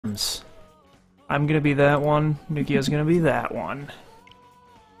I'm gonna be that one. Nukio's gonna be that one.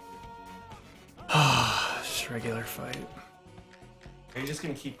 Just regular fight. Are you just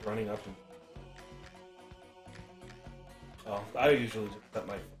gonna keep running up and... Oh, I usually just set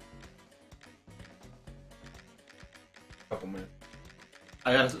my... Couple minutes.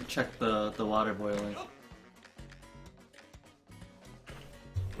 I gotta check the water boiling.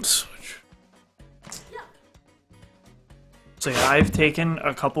 Switch. So yeah, I've taken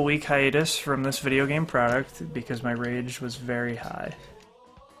a couple-week hiatus from this video game product because my rage was very high.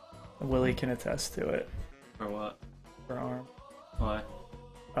 Willie can attest to it. For what? For ARM. Why?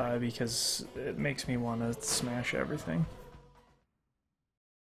 Because it makes me want to smash everything.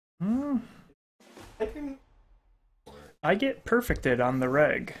 I get perfected on the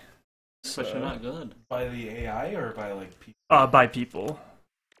reg. But you're not good. By the AI or by like people? By people.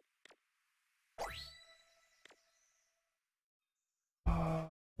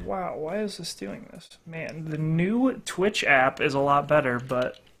 Wow, why is this doing this? Man, the new Twitch app is a lot better,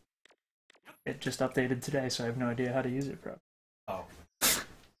 but it just updated today, so I have no idea how to use it properly. Oh.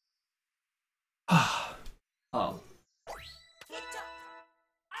 Oh.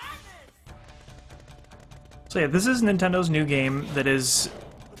 So yeah, this is Nintendo's new game that is...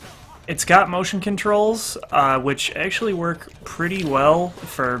 It's got motion controls, which actually work pretty well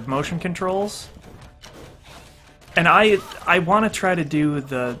for motion controls. And I want to try to do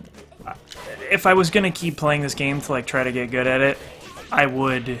the... If I was going to keep playing this game to like try to get good at it, I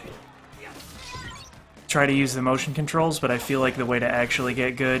would try to use the motion controls, but I feel like the way to actually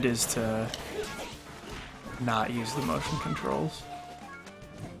get good is to not use the motion controls.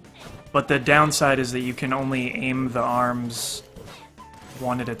 But the downside is that you can only aim the arms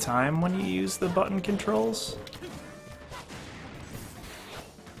one at a time when you use the button controls.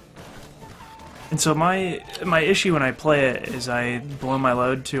 And so my issue when I play it is I blow my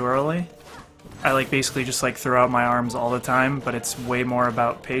load too early. I like basically just like throw out my arms all the time, but it's way more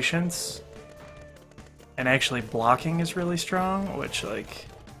about patience. And actually blocking is really strong, which like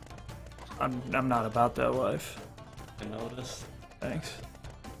I'm not about that life. I noticed. Thanks.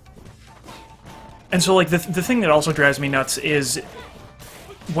 And so like the thing that also drives me nuts is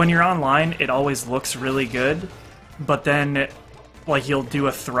when you're online, it always looks really good, but then like you'll do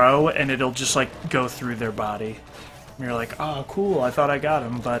a throw and it'll just like go through their body. And you're like, oh cool, I thought I got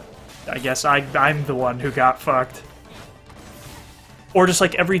him, but I guess I'm the one who got fucked. Or just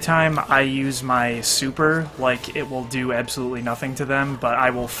like every time I use my super, like it will do absolutely nothing to them, but I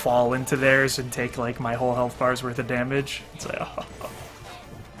will fall into theirs and take like my whole health bar's worth of damage. It's like, oh.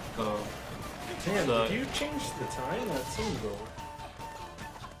 Oh. Man, did you change the time? That seems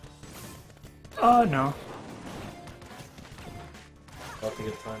low. No. About to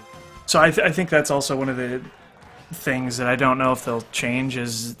get time. So I think that's also one of the things that I don't know if they'll change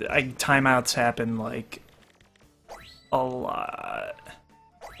is timeouts happen like a lot.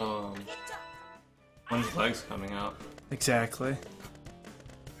 When's legs coming out? Exactly.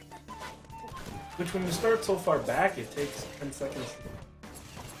 Which when you start so far back, it takes 10 seconds.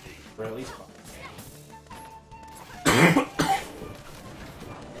 Or at least 5.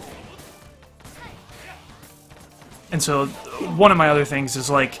 And so one of my other things is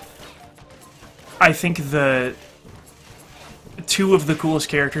like I think the two of the coolest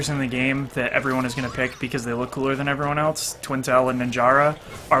characters in the game that everyone is going to pick because they look cooler than everyone else, Twintel and Ninjara,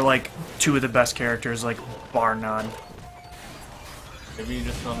 are like two of the best characters, like bar none. Maybe you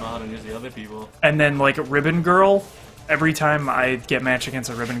just don't know how to use the other people. And then like Ribbon Girl, every time I get matched against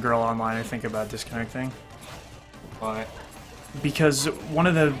a Ribbon Girl online, I think about disconnecting. Why? Because one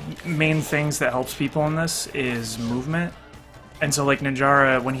of the main things that helps people in this is movement. And so like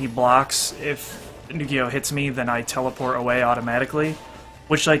Ninjara, when he blocks, if Nukio hits me, then I teleport away automatically.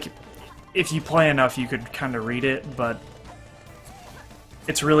 Which like, if you play enough, you could kind of read it, but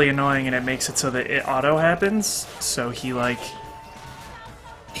it's really annoying and it makes it so that it auto happens. So he like,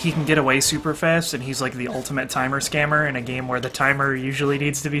 he can get away super fast and he's like the ultimate timer scammer in a game where the timer usually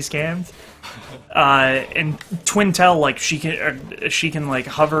needs to be scammed. And Twintel, like she can like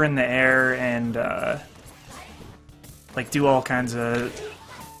hover in the air and like do all kinds of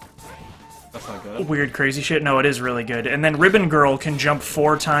That's not good. weird crazy shit. No, it is really good. And then Ribbon Girl can jump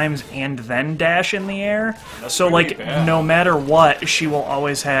 4 times and then dash in the air. That's so like bad. no matter what, she will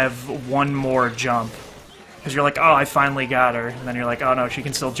always have one more jump. Because you're like, oh, I finally got her. And then you're like, oh no, she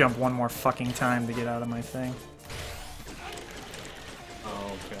can still jump one more fucking time to get out of my thing.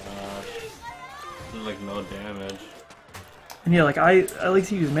 Oh gosh. Like no damage. And yeah, like I like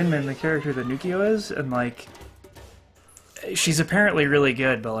to use Min Min, the character that Nukio is, and like she's apparently really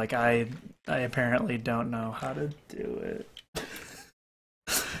good, but like I apparently don't know how to do it.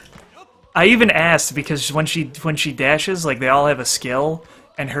 I even asked because when she dashes, like they all have a skill,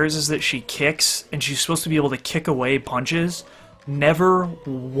 and hers is that she kicks, and she's supposed to be able to kick away punches. Never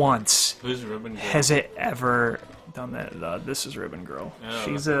once Who's Ribbon Girl? has it ever done that. This is Ribbon Girl.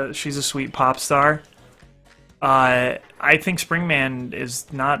 Oh. She's a sweet pop star. I think Springman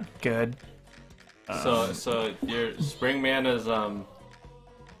is not good. So your Springman is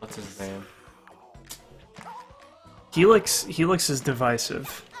what's his name? Helix is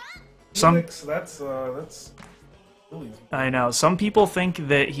divisive. Felix, that's really... I know. Some people think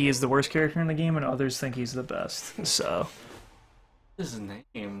that he is the worst character in the game, and others think he's the best. So, What's his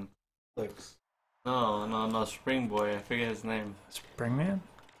name? Felix. No, Spring Boy. I forget his name. Springman?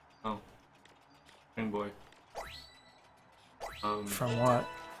 Oh, Spring Boy. From what?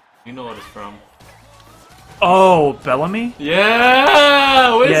 You know what it's from? Oh, Bellamy?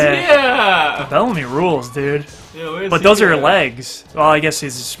 Yeah, where's he at? Bellamy rules, dude. Yeah, where's But he those are at? legs. Well, I guess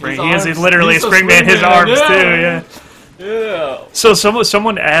he's a spring. His He is arms. literally He's a a Springman. His Springman, arms yeah. too. Yeah. Yeah. So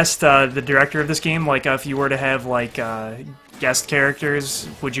someone asked the director of this game, like, if you were to have like guest characters,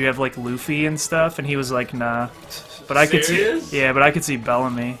 would you have like Luffy and stuff? And he was like, nah. But I could Serious? see, yeah, but I could see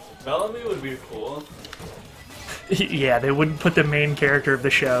Bellamy. Bellamy would be cool. Yeah, they wouldn't put the main character of the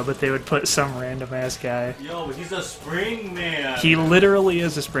show, but they would put some random ass guy. Yo, but he's a Spring Man. He literally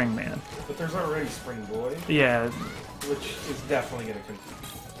is a Springman. But there's already Spring Boy, Yeah, which is definitely going to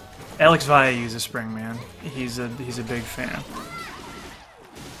confuse. Alex Valla's a Springman. He's a big fan.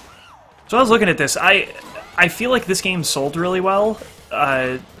 So I was looking at this. I feel like this game sold really well.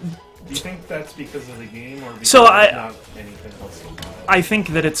 Do you think that's because of the game, or because So there's not anything else? I think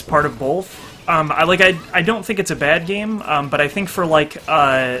that it's part of both. I don't think it's a bad game, but I think for like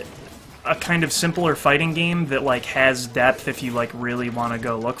a kind of simpler fighting game that like has depth if you like really want to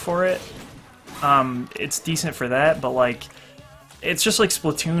go look for it, it's decent for that. But like, it's just like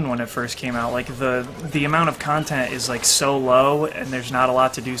Splatoon when it first came out. Like the amount of content is like so low, and there's not a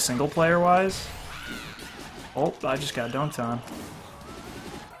lot to do single player wise. Oh, I just got dunked on.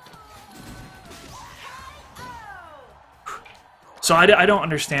 So I don't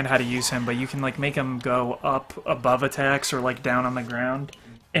understand how to use him, but you can like make him go up above attacks or like down on the ground.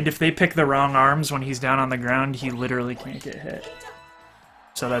 And if they pick the wrong arms when he's down on the ground, he literally can't get hit.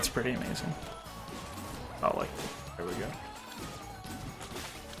 So that's pretty amazing. Oh, like, there we go.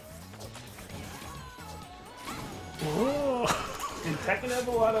 Whoa. Did Tekken have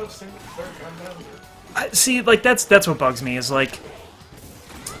a lot of single player content? See, like that's what bugs me is like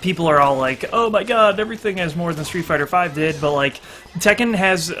people are all like, "Oh my god, everything has more than Street Fighter V did," but like Tekken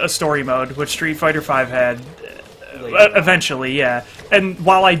has a story mode, which Street Fighter V had eventually, yeah. And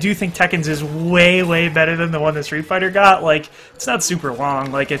while I do think Tekken's is way better than the one that Street Fighter got, like it's not super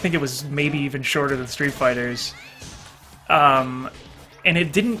long. Like I think it was maybe even shorter than Street Fighter's. And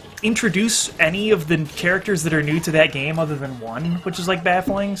it didn't introduce any of the characters that are new to that game other than one, which is like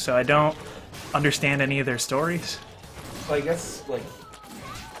baffling. So I don't understand any of their stories. So I guess, like,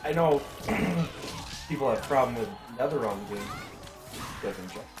 I know people have a problem with NetherRealm games.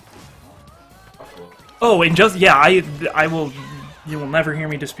 Oh, and just yeah, I will. You will never hear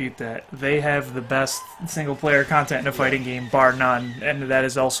me dispute that. They have the best single-player content in a fighting game, bar none, and that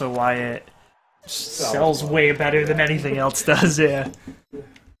is also why it sells way better than anything else does. Yeah,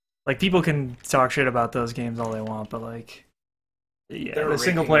 like people can talk shit about those games all they want, but like, yeah, the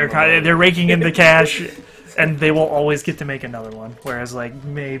single-player content, they're raking in the cash, and they will always get to make another one. Whereas like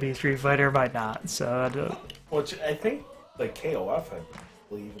maybe Street Fighter might not. So, which I think like KOF, I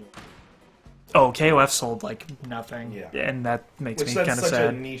believe. oh, KOF sold like nothing, Yeah. and that makes me Which kind of that's such a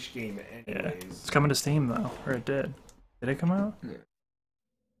sad. niche game, Yeah, anyways. it's coming to Steam though, or it did. Did it come out? Yeah.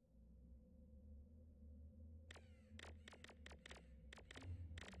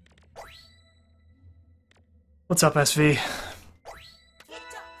 What's up, SV?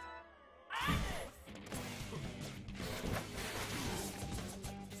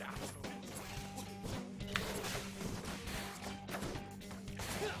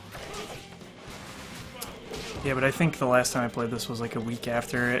 Yeah, but I think the last time I played this was like a week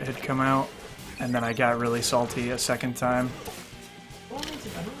after it had come out, and then I got really salty a second time.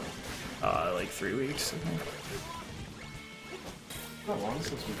 Like 3 weeks, I think. How long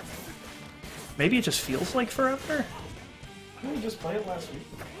since we... Maybe it just feels like forever? Didn't we just play it last week?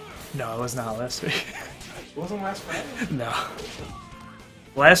 No, it was not last week. It wasn't last Friday? No.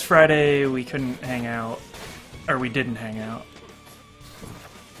 Last Friday we couldn't hang out, or we didn't hang out.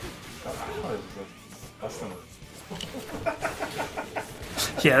 I thought it was less than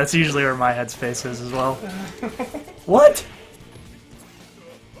Yeah, that's usually where my headspace is as well. What?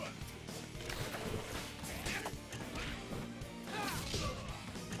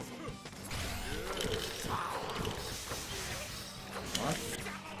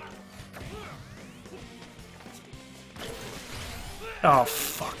 Oh,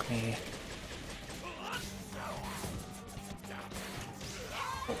 fuck me.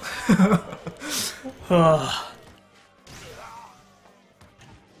 Ugh.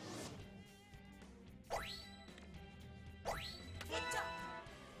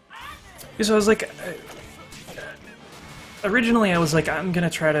 So I was like, originally I was like, I'm gonna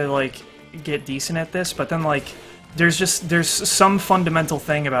try to like get decent at this, but then like, there's some fundamental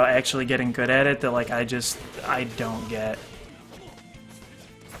thing about actually getting good at it that like I don't get.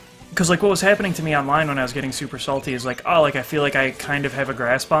 Because like what was happening to me online when I was getting super salty is like, oh, like I feel like I kind of have a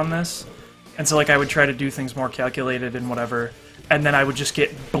grasp on this, and so like I would try to do things more calculated and whatever, and then I would just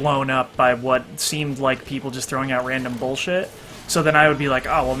get blown up by what seemed like people just throwing out random bullshit. So then I would be like,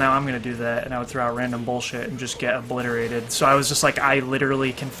 oh, well, now I'm going to do that, and I would throw out random bullshit and just get obliterated. So I was just like, I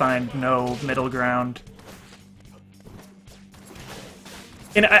literally can find no middle ground.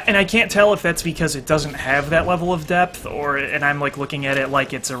 And I can't tell if that's because it doesn't have that level of depth, and I'm like looking at it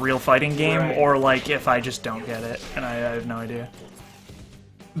like it's a real fighting game, Right. or like if I just don't get it, and I have no idea.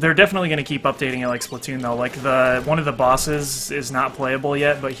 They're definitely going to keep updating it like Splatoon, though. Like, one of the bosses is not playable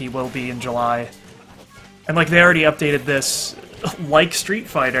yet, but he will be in July. And like, they already updated this. Like Street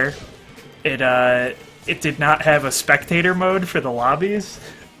Fighter, it did not have a spectator mode for the lobbies.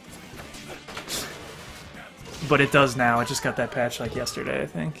 But it does now. It just got that patch like yesterday, I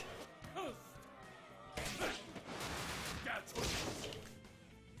think.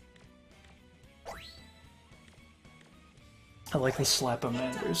 I like the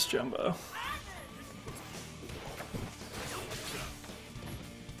Slap-O-Manders, Jumbo.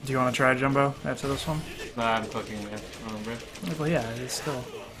 Do you want to try Jumbo after this one? Nah, I'm cooking, man. Remember? Well, yeah, it's still...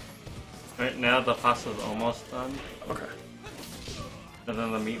 Right now, the pasta's almost done. Okay. And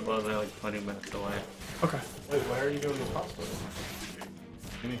then the meatballs are like 20 minutes away. Okay. Wait, why are you doing the pasta?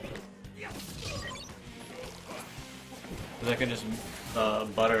 Because I can just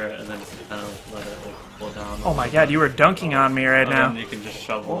butter it and then just kind of let it like cool down. Oh my god, you were dunking on me right And now. then you can just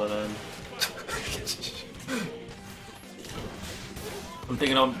shovel it in. I'm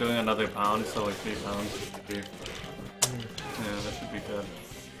thinking of doing another pound, so like 3 pounds. Yeah, that should be good.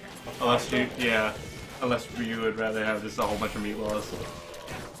 Unless you would rather have just a whole bunch of meatballs.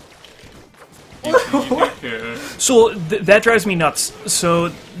 You So, that drives me nuts.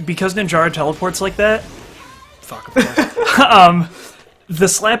 So, because Ninjara teleports like that... Fuck, the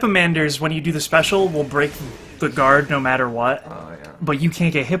Slap-O-Manders, when you do the special, will break the guard no matter what. Oh, yeah. But you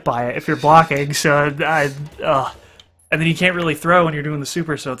can't get hit by it if you're blocking, so and then you can't really throw when you're doing the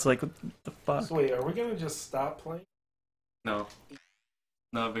super, so it's like, what the fuck? So wait, are we gonna just stop playing? No.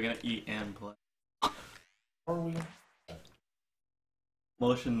 No, we're gonna eat and play. Or are we gonna...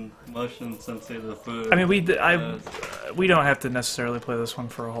 Motion sensei the food. I mean, we don't have to necessarily play this one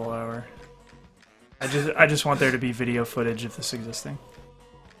for a whole hour. I just want there to be video footage of this existing.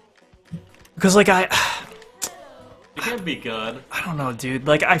 Because, like, it can be good. I don't know, dude.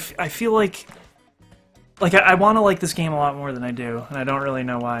 Like, I feel like I want to like this game a lot more than I do, and I don't really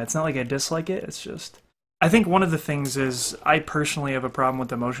know why. It's not like I dislike it, it's just... I think one of the things is, I personally have a problem with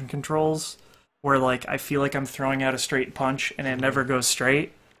the motion controls, where, like, I feel like I'm throwing out a straight punch, and it never goes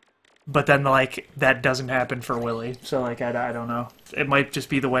straight, but then, like, that doesn't happen for Willy, so, like, I don't know. It might just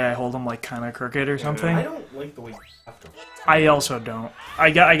be the way I hold him, like, kind of crooked or something. I don't like the way you have to... I also don't.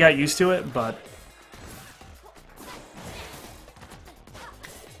 I got used to it, but...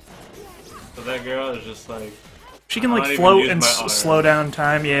 So that girl is just like... She can, I like, don't even float use and my arms. slow down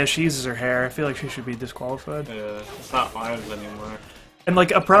time. Yeah, she uses her hair. I feel like she should be disqualified. Yeah, it's not arms anymore. And,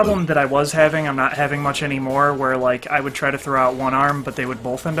 like, a problem that I was having, I'm not having much anymore, where, like, I would try to throw out one arm, but they would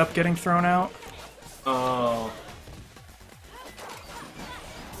both end up getting thrown out. Oh.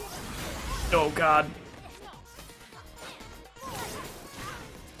 Oh, God.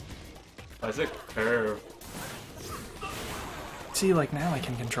 Why is it curved? See, like, now I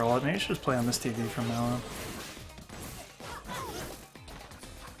can control it. Maybe I should just play on this TV from now on.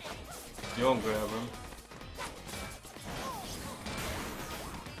 You won't grab him.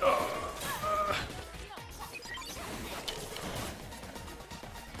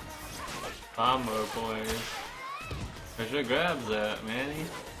 Bomber boys. Where's your grabs at, Manny?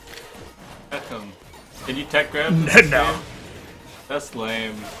 Tech him. Can you tech grab this No. game? That's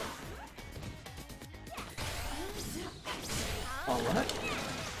lame. Oh, what?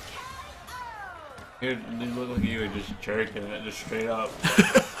 You look like you were just jerking it, just straight up.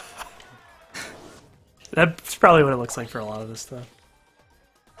 That's probably what it looks like for a lot of this stuff.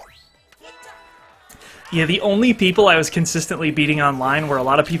 Yeah, the only people I was consistently beating online were a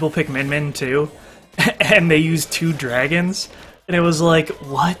lot of people pick Min Min too, and they use 2 dragons, and it was like,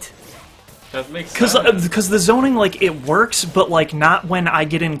 what? That makes sense. Because the zoning, like, it works, but, like, not when I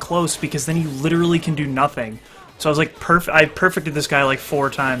get in close, because then you literally can do nothing. So I was like, I perfected this guy like 4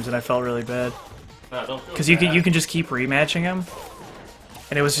 times, and I felt really bad. Because you can just keep rematching him,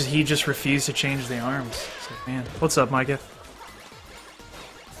 and it was just he just refused to change the arms. It's like, man, what's up, Micah?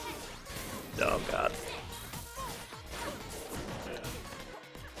 Oh god.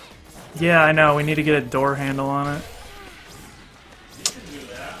 Yeah, I know. We need to get a door handle on it.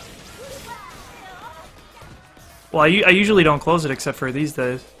 Well, I usually don't close it except for these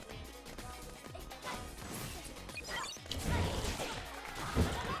days.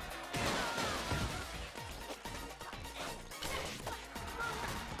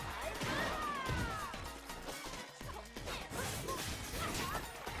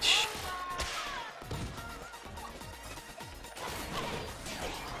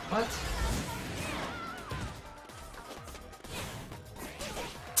 What?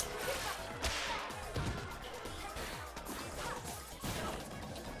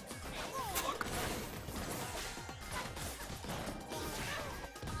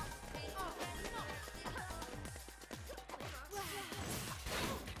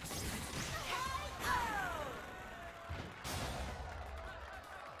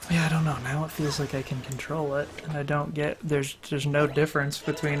 Yeah, I don't know. Now it feels like I can control it, and I don't get... There's no difference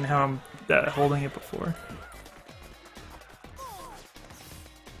between how I'm holding it before.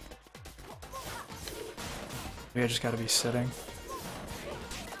 Maybe I just gotta be sitting.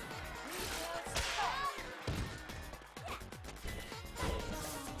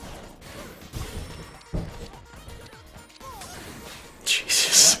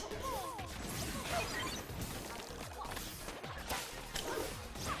 Jesus.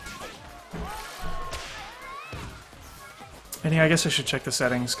 And yeah, I guess I should check the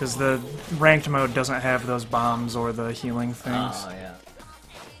settings, because the ranked mode doesn't have those bombs or the healing things. Oh, yeah.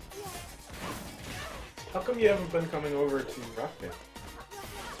 How come you haven't been coming over to Rockman?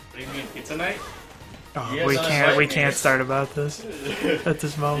 What do you mean, pizza night? Oh, You we guys can't invite me. start about this at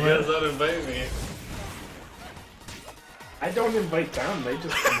this You moment. guys don't invite me. I don't invite them, they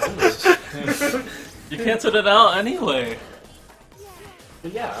just come over. You canceled it out anyway.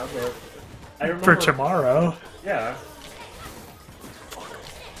 But yeah, but I remember... For tomorrow. Yeah.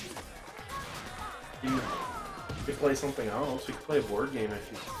 You could play something else. We could play a board game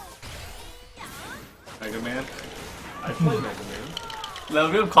if you... Mega Man. I play Mega Man.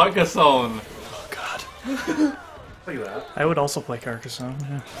 Let me have Carcassonne. Oh god. Play that. I would also play Carcassonne.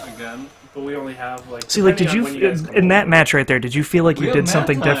 Yeah. Again. But we only have like... See, like, did depending you, on when guys come in that over. match right there, did you feel like We you have did mad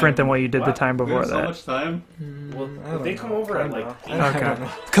something time. different than what you did the What? time We before have so that? much time. Well, they come over at like... Okay.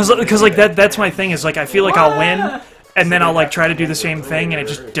 Because like that's my thing is like I feel like I'll win and then I'll like try to do the same thing and it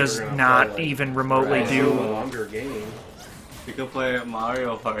just does not even remotely It's a do. longer game. We could play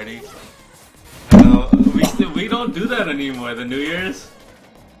Mario Party. We don't do that anymore. The New Year's.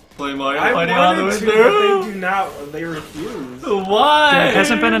 Play Mario I Party all the way wanted to, through. but they do not. They refuse. Why? There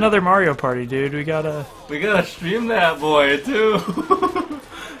hasn't been another Mario Party, dude. We gotta. We gotta stream that boy too.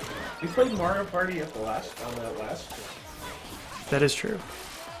 We played Mario Party at the last on that last stream. That is true.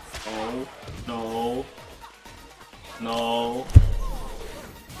 Oh no. No.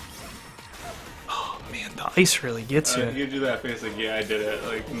 Oh man, the ice really gets you. You do that face like, yeah, I did it.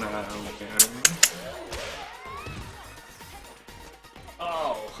 Like, nah, I don't care.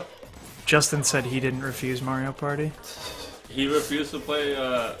 Oh. Justin said he didn't refuse Mario Party. He refused to play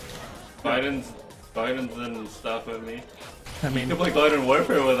Biden's and stuff with me. I He mean, could play Garden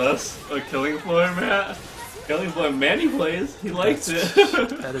Warfare with us. Or Killing Floor, Matt. Killing Floor, Manny plays. He likes it.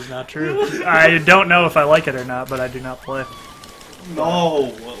 that is not true. I don't know if I like it or not, but I do not play.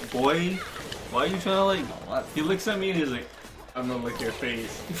 No, boy. Why are you trying to like? He looks at me and he's like, "I'm gonna lick your face."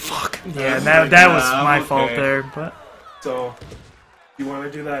 Fuck. Yeah, I'm that like, that nah, was I'm my okay. fault there, but. So, you want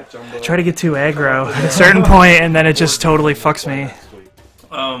to do that, Jumbo? Try to get too aggro at a certain point, and then it just totally fucks me.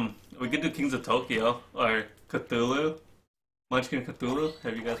 We could do Kings of Tokyo or Cthulhu. Munchkin Cthulhu.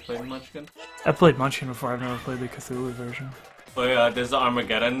 Have you guys played Munchkin? I've played Munchkin before. I've never played the Cthulhu version. Oh yeah, there's the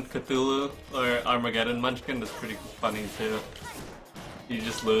Armageddon Cthulhu or Armageddon Munchkin. That's pretty funny too. You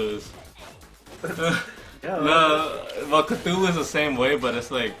just lose. Yeah. No, well Cthulhu's the same way, but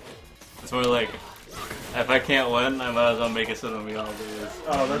it's like it's more like if I can't win, I might as well make it so that we all lose.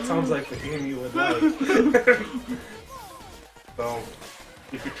 Oh, that sounds like the game you would like. So,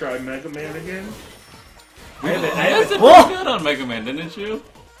 you could try Mega Man again. You I guys did have pretty good on Mega Man, didn't you?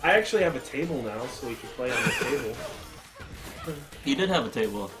 I actually have a table now, so we can play on the table. You did have a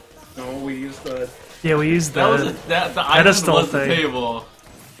table. No, we used the... Yeah, we used That was the. the island pedestal was the thing. table.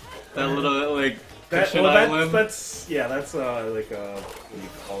 That little like That, Christian well, island. that's like what do you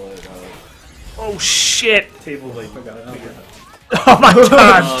call it? Oh shit! Table like. Oh my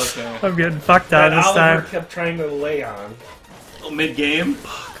god! Oh, okay. I'm getting fucked That out this Oliver time. kept trying to lay on. Oh, mid game?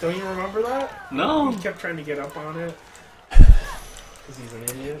 Don't you remember that? No. He kept trying to get up on it. Because he's an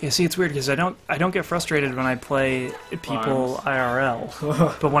idiot. Yeah, see, it's weird because I don't get frustrated when I play people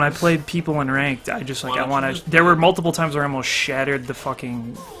IRL, but when I play people in ranked, I just like Why I don't you want to. just- There were multiple times where I almost shattered the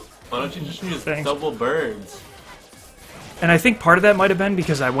fucking. Why don't you just use Thanks. double birds? And I think part of that might have been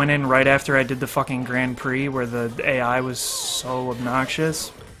because I went in right after I did the fucking Grand Prix where the AI was so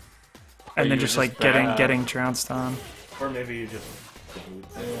obnoxious, and you then were just just like bad. getting trounced on. Or maybe you just.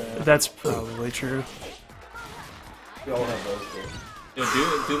 That's probably true. We all have those things.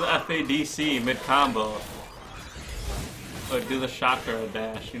 Yeah, do the FADC mid combo. Or do the chakra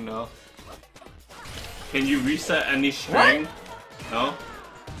dash, you know. Can you reset any string? No?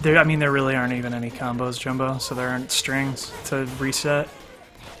 I mean, there really aren't even any combos, Jumbo, so there aren't strings to reset.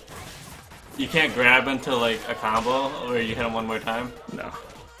 You can't grab into like a combo or you hit him one more time? No.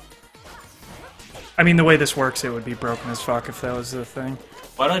 I mean, the way this works, it would be broken as fuck if that was the thing.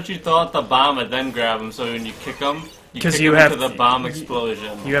 Why don't you throw out the bomb and then grab him so when you kick him, you 'Cause kick you him have- into the bomb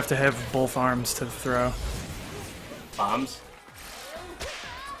explosion? You have to have both arms to throw. Bombs?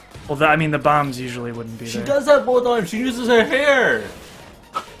 Well, I mean, the bombs usually wouldn't be She there. does have both arms, she uses her hair!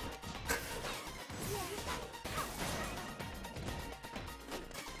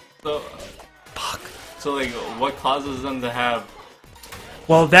 So, fuck. So like, what causes them to have?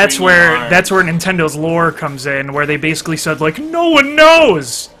 Well, that's Stringy where arms. Nintendo's lore comes in, where they basically said like, no one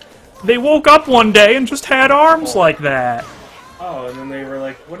knows. They woke up one day and just had arms like that. Oh, and then they were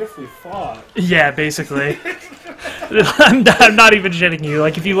like, what if we fought? Yeah, basically. I'm not even shitting you.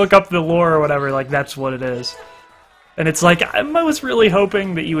 Like, if you look up the lore or whatever, like, that's what it is. And it's like, I was really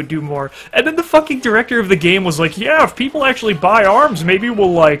hoping that you would do more. And then the fucking director of the game was like, yeah, if people actually buy arms, maybe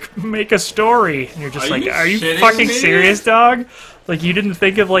we'll, like, make a story. And you're just Are like, you are you shitting fucking me? serious, dog? Like, you didn't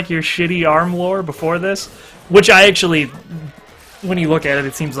think of, like, your shitty arm lore before this? Which I actually, when you look at it,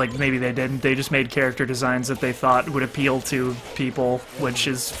 it seems like maybe they didn't. They just made character designs that they thought would appeal to people, which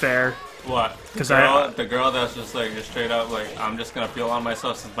is fair. What? 'Cause The girl that's just like, just straight up like, I'm just gonna feel on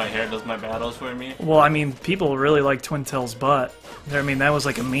myself since my hair does my battles for me. Well, I mean, people really like Twin Tail's butt. I mean, that was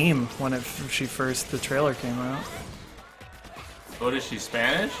like a meme when the trailer came out. What is she,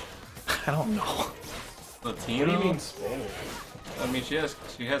 Spanish? I don't know. Latino? What do you mean Spanish? I mean, she has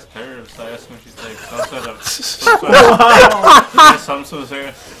curves, so I assume she's like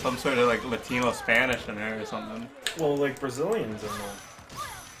some sort of like Latino Spanish in her or something. Well, like Brazilians and all.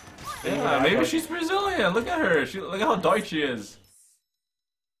 Yeah, maybe she's Brazilian. Look at her. Look at how dark she is.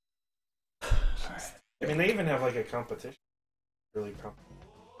 I mean, they even have like a competition. Really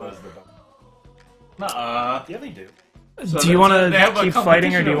was the best. Nuh-uh. Yeah, they do. So Do you want they have to a keep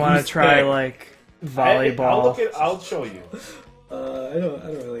fighting, or do you competition of want to who's try thick. like volleyball? I'll show you. I don't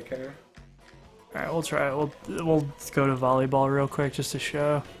really care. All right, we'll try. We'll go to volleyball real quick just to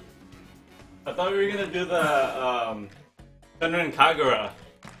show. I thought we were gonna do the Thunder and Kagura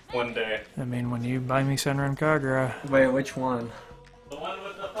one day. I mean, when you buy me Senran Kagura, Wait, which one? The one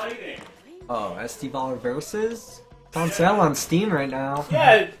with the fighting. Oh, SD Baller Versus? It's on sale on Steam right now.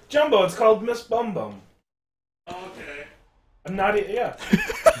 Yeah, Jumbo. It's called Miss Bum Bum. Oh, okay. I'm not. Yeah.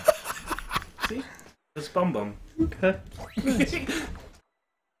 See, Miss Bum Bum. okay.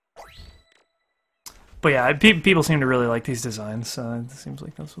 But yeah, people seem to really like these designs, so it seems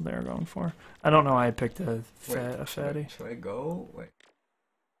like that's what they were going for. I don't know why I picked a fatty. Should I go? Wait.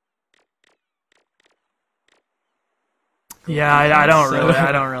 Yeah, I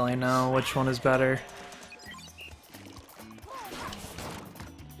don't really know which one is better.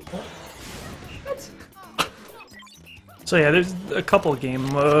 So yeah, there's a couple game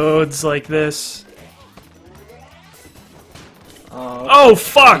modes like this. Oh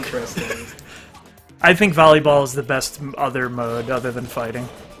fuck! Interesting. I think volleyball is the best other mode other than fighting.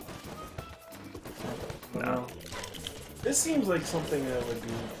 No. This seems like something that would be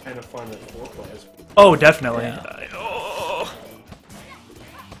kind of fun at 4 players. Oh, definitely. Yeah. Oh,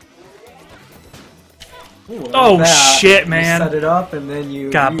 Ooh, oh that. shit, You man! set it up and then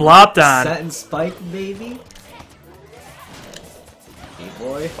you Got blopped on. Set and spike, baby. Hey,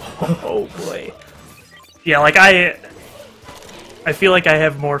 boy. Oh boy. Yeah, like I feel like I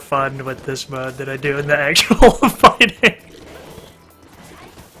have more fun with this mode than I do in the actual fighting.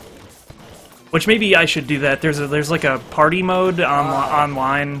 Which maybe I should do that. There's like a party mode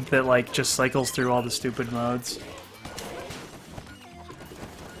online that like just cycles through all the stupid modes.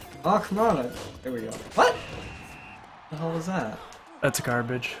 Oh, come on. There we go. What? The hell was that? That's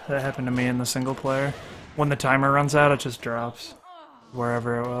garbage. That happened to me in the single player. When the timer runs out, it just drops.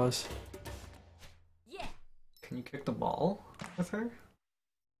 Wherever it was. Can you kick the ball with her?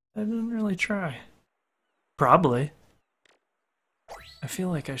 I didn't really try. Probably. I feel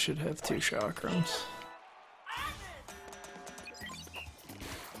like I should have 2 chakrams.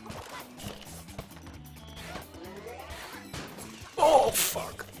 Oh,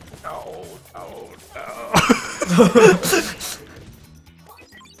 fuck. No, no, no.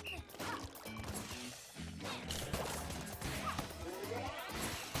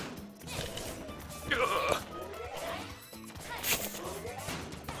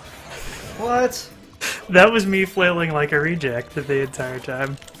 What? That was me flailing like a reject the entire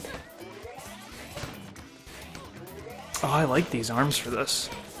time. Oh, I like these arms for this.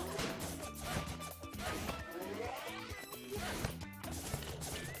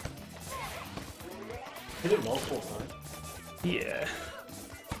 Hit it multiple times. Yeah.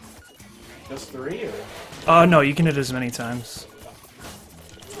 Just 3 or? Oh, no, you can hit as many times.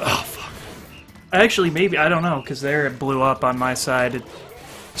 Oh, fuck. Actually, maybe, I don't know, because there it blew up on my side.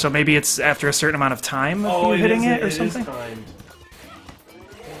 So maybe it's after a certain amount of time of you hitting it or something? It is timed.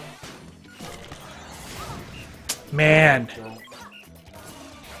 Man.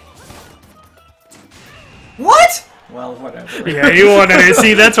 What? Well, whatever. Yeah, you wanted to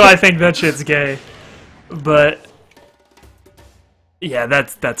see, that's why I think that shit's gay. But yeah,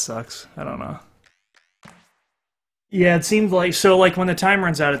 that sucks. I don't know. Yeah, it seemed like so like when the time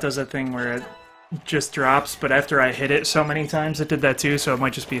runs out it does that thing where it just drops, but after I hit it so many times it did that too, so it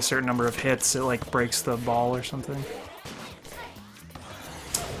might just be a certain number of hits, it like breaks the ball or something.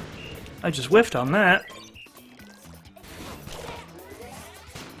 I just whiffed on that.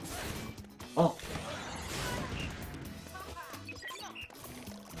 Oh.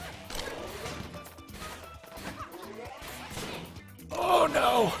 Oh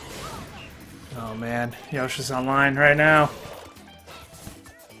no! Oh man, Yoshi's online right now.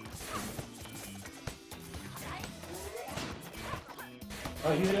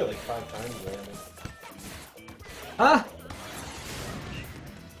 Oh, you hit it like 5 times already. Ah!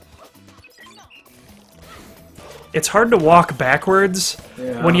 It's hard to walk backwards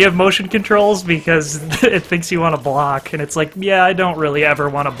when you have motion controls because it thinks you want to block, and it's like, yeah, I don't really ever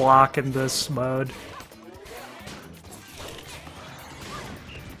want to block in this mode.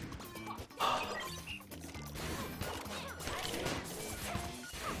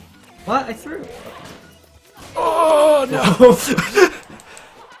 What? I threw. Oh no!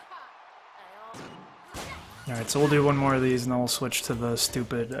 Alright, so we'll do one more of these and then we'll switch to the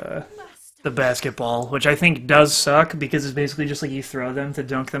stupid, the basketball, which I think does suck because it's basically just like you throw them to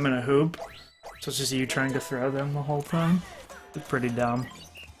dunk them in a hoop. So it's just you trying to throw them the whole time. It's pretty dumb.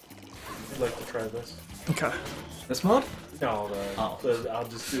 I'd like to try this. Okay. This mode? No, Oh. I'll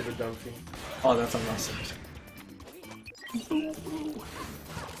just do the dunking. Oh, that's awesome.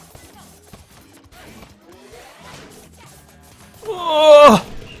 Oh!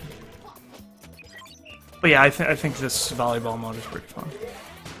 But yeah, I think this volleyball mode is pretty fun.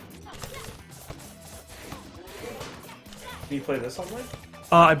 Do you play this online?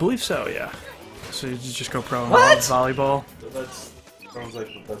 I believe so, yeah. So you just go pro in What? volleyball. That sounds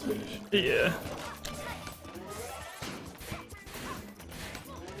like the best way to shoot. Yeah.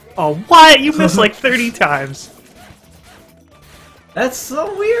 Oh, what? You missed like 30 times. That's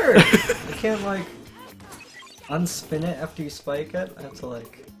so weird! You can't, like, unspin it after you spike it. I have to,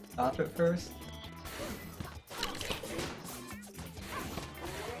 like, stop it first.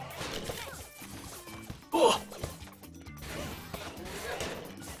 Oh.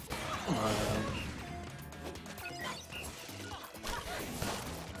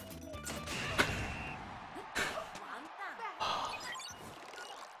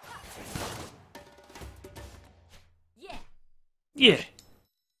 Yeah.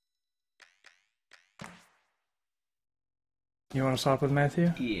 You want to swap with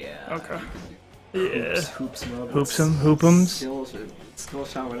Matthew? Yeah. Okay. Yeah. Hoops mode. Hoops'em? Skill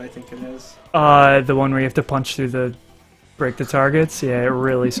shot, what I think it is. The one where you have to punch through the... break the targets? Yeah, it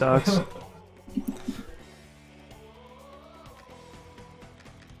really sucks.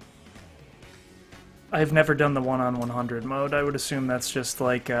 I've never done the 1-on-100 mode. I would assume that's just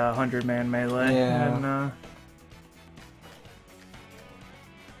like a 100-man melee. Yeah. And,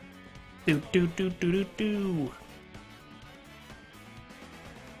 do do do do do do.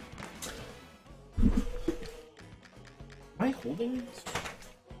 Am I holding it?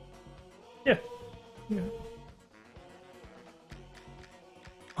 Yeah. Yeah.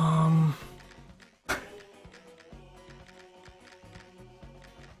 I'll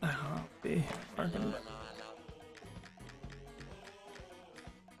be working.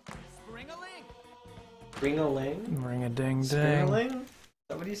 Ring-a-ling? Ring a ding ding. Spin-a-ling?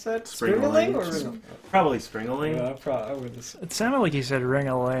 that what he said? Springaling? Springaling or Ringaling? Probably Springaling. Yeah, I would just... It sounded like he said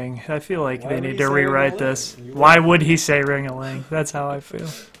ring-a-ling. I feel like Why they would need he to say rewrite ring-a-ling? this. You Why would he say ring-a-ling? That's how I feel.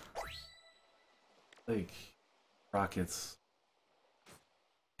 Like rockets.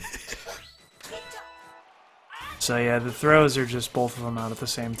 So yeah, the throws are just both of them out at the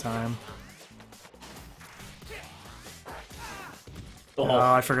same time. Oh,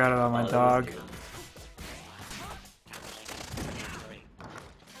 I forgot about my dog.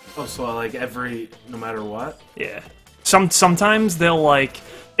 Oh, so like no matter what? Yeah. Sometimes they'll like,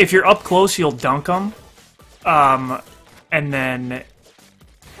 if you're up close, you'll dunk them. And then,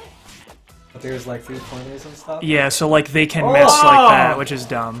 But there's like 3-pointers and stuff? yeah, so like they can miss like that, which is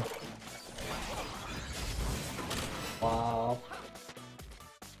dumb. Wow.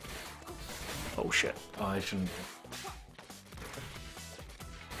 Oh shit. Oh, I shouldn't.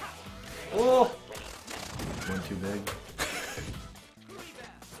 Oh! Went too big.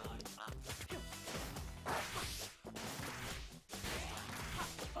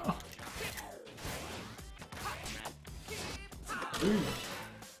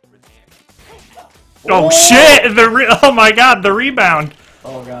 Oh shit! Oh my god, the rebound!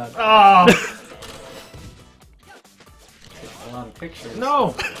 Oh god. Oh! A lot of pictures.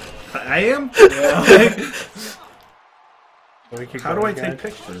 No! I am? Yeah. How do I take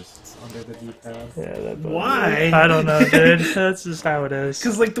pictures? It's under the D-pad. Yeah, that Why? I don't know, dude. That's just how it is.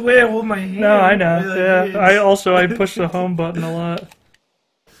 Because like the way I hold my hand. No, I know. Yeah, I push the home button a lot.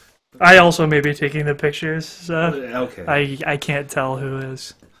 I also may be taking the pictures, so Okay. I can't tell who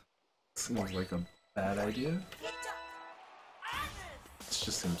is. Seems like a bad idea. It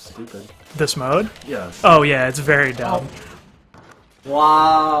just seems stupid. This mode? Yes. Oh yeah, it's very dumb.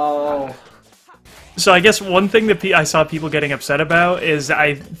 Wow. So I guess one thing that I saw people getting upset about is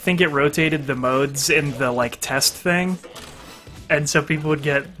I think it rotated the modes in the like test thing, and so people would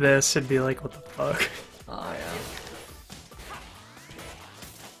get this and be like, "What the fuck?" Oh yeah.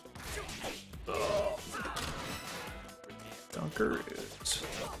 Dunkaroos.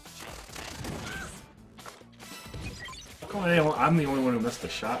 How come I'm the only one who missed the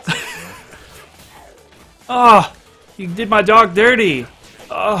shot so far? Oh, you did my dog dirty.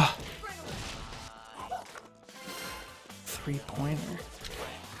 Oh. 3-pointer.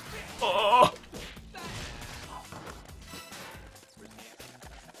 Oh.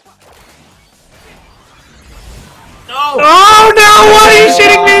 No! Oh no! Why are you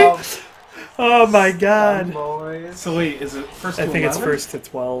shitting me? Oh my god. Boys. So wait, is it first to I think 11? it's first to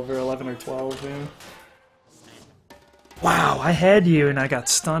 12 or 11 or 12. Yeah. Wow, I had you and I got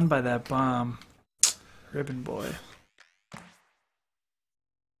stunned by that bomb. Ribbon boy.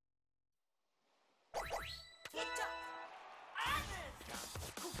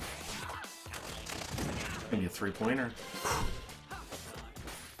 Maybe a 3-pointer.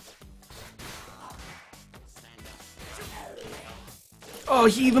 Oh,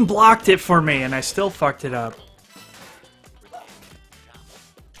 he even blocked it for me and I still fucked it up.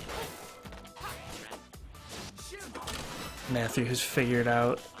 Matthew has figured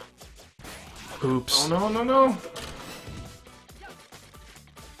out. Oops. Oh no, no, no!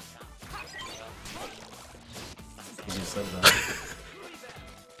 You said that.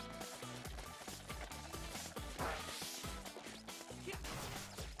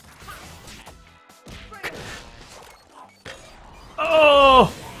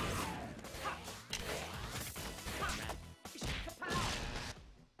 Oh!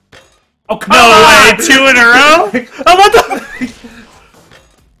 Oh, come No on! way! 2 in a row? Oh, what the?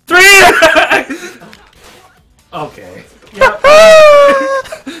 3! Okay.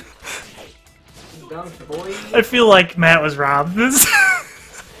 I feel like Matt was robbed. This.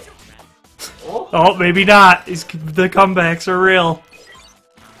 Oh. Oh, maybe not. The comebacks are real.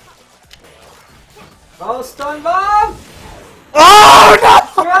 Oh, stun bomb! Oh no!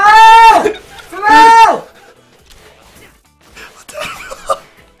 Throw! Throw!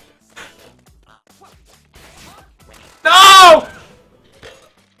 No!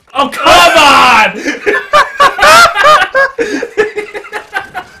 Oh, come on!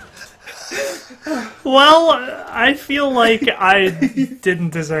 Well, I feel like I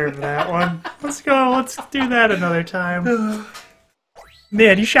didn't deserve that one. Let's go. Let's do that another time.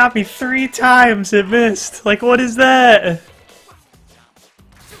 Man, you shot me 3 times. It missed. Like, what is that?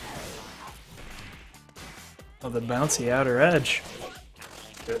 Oh, the bouncy outer edge.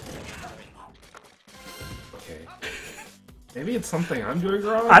 Okay. Maybe it's something I'm doing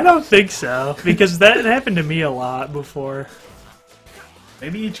wrong? I don't think so, because that happened to me a lot before.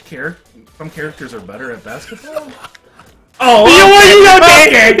 Maybe some characters are better at basketball? Oh, you don't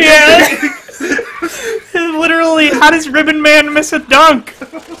take it! Yeah! It literally How does Ribbon Man miss a dunk?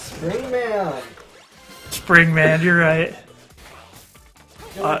 Spring Man. Spring Man, you're right.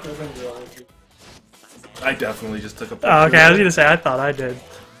 You're like Ribbon Girl. I definitely just took a picture. Oh, okay, I was of it. gonna say, I thought I did.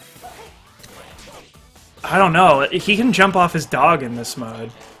 I don't know. He can jump off his dog in this mode.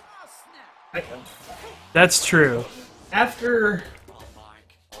 That's true. After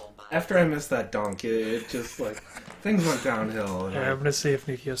I missed that dunk, it just like things went downhill. And Yeah, I'm gonna see if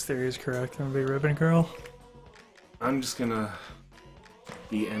Nikio's theory is correct. I'm gonna be Ribbon Girl. I'm just gonna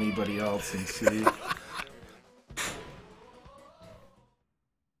be anybody else and see.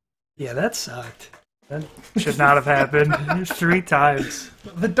 Yeah, that sucked. That should not have happened 3 times.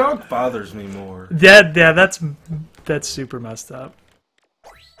 The dunk bothers me more. Yeah, that's super messed up.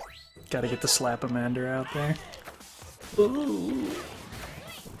 Gotta get the Slap-a-mander out there. Ooh.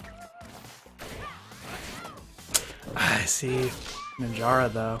 I see.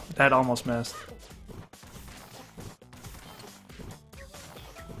 Ninjara, though. That almost missed.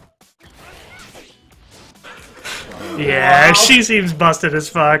 Yeah, Wow. she seems busted as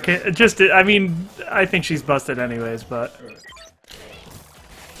fuck. I mean, I think she's busted anyways, but...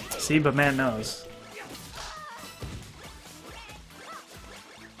 See, but man knows.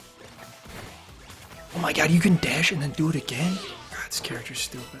 Oh my god, you can dash and then do it again? God, this character's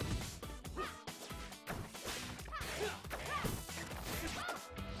stupid.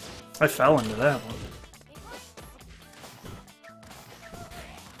 I fell into that one.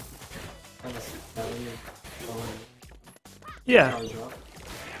 Yeah.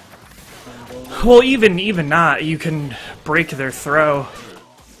 Well, even not, you can break their throw.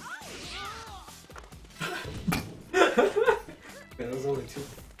 There's only 2.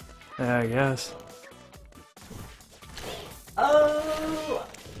 Yeah, I guess. Oh!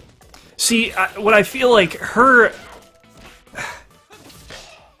 See, what I feel like her...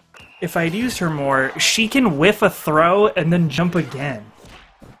 If I'd used her more, she can whiff a throw and then jump again.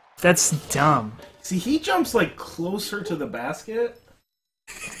 That's dumb. See, he jumps like closer to the basket,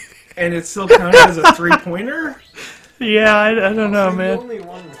 and it's still counted as a 3-pointer. Yeah, I don't know, man. The only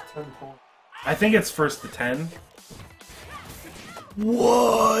one with 10 points. I think it's first to 10.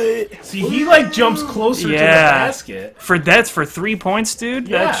 What? See, he like jumps closer to the basket. That's for 3 points, dude?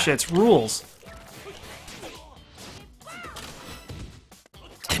 Yeah. That shit's rules.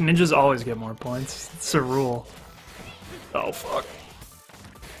 Ninjas always get more points. It's a rule. Oh, fuck.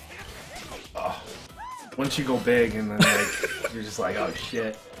 Once you go big, and then like you're just like, oh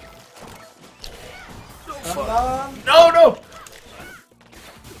shit. No!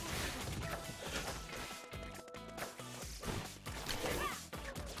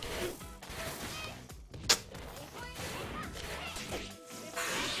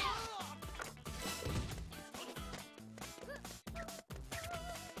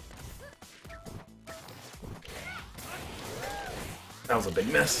 That was a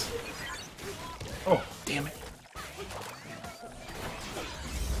big miss. Oh, damn it.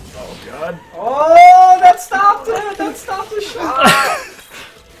 Oh, God. Oh, that stopped it! That stopped the shot!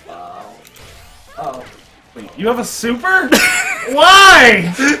 Wow. Uh-oh. Wait, you have a super?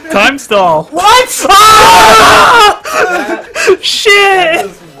 Why? Time stall. What? That Shit!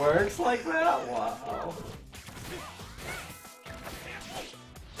 just works like that? Wow.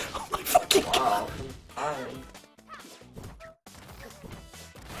 Oh my fucking god. Wow. Fine.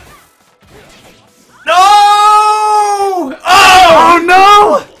 No! Oh!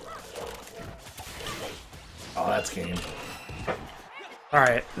 No! Oh, that's game.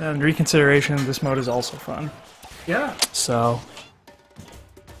 Alright, on reconsideration, this mode is also fun. Yeah. So...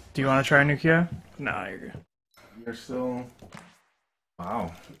 Do you want to try Nukia? Nah, you're good. You're still...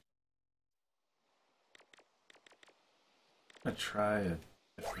 Wow. I'm gonna try a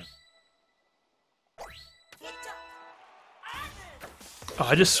different... Oh,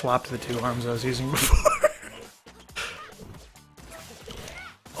 I just swapped the 2 arms I was using before.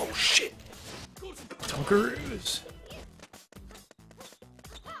 Oh shit! Dunkaroos!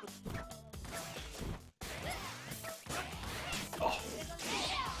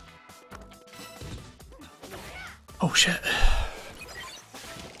 Oh shit!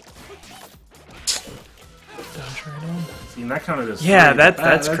 Dodge right in. See, and that counted as Yeah, three.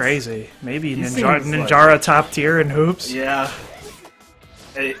 that's crazy. Maybe He Ninjara, seems like- Ninjara top tier in hoops. Yeah.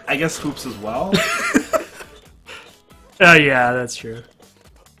 I guess hoops as well. Oh yeah, that's true.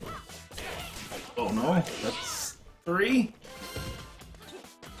 Oh no, that's 3.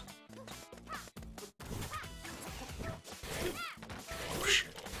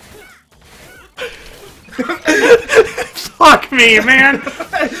 Fuck me, man!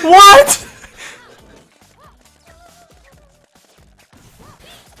 What?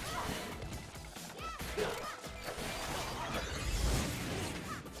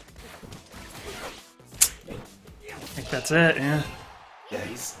 That's it, yeah. Yeah,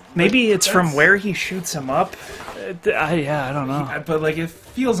 he's... Maybe like, it's from that's- where he shoots him up. Yeah, I don't know. But, like, it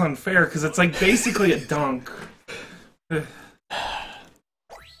feels unfair, because it's, like, basically a dunk.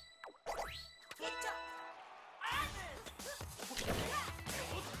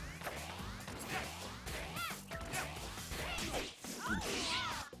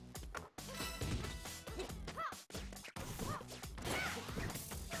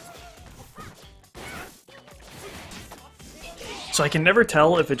 So I can never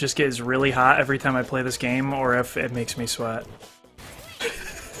tell if it just gets really hot every time I play this game, or if it makes me sweat.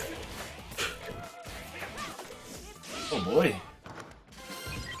 Oh boy.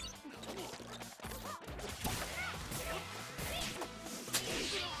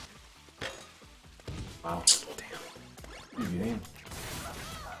 Wow. Damn. Good game.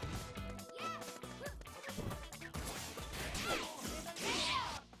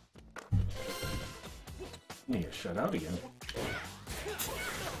 You need to shut out again.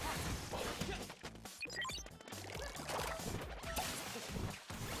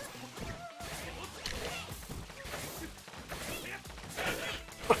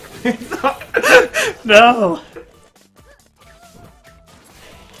 No!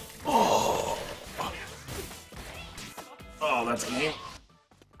 Oh, that's game.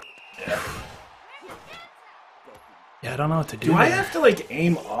 Yeah, I don't know what to do. Do I there. have to like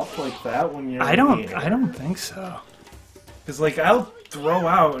aim up like that when you're? I don't think so. Because like I'll throw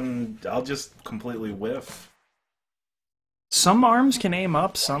out and I'll just completely whiff. Some arms can aim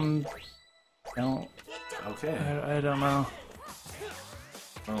up, some don't. Okay. I don't know.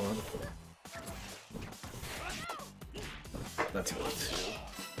 Oh, well. That's good.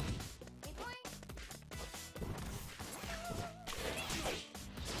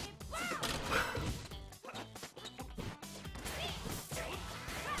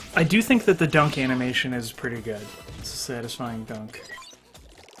 I do think that the dunk animation is pretty good. It's a satisfying dunk.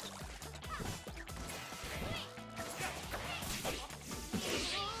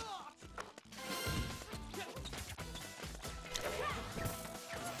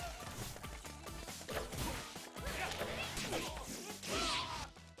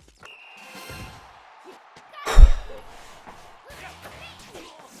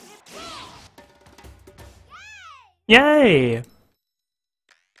 Yay!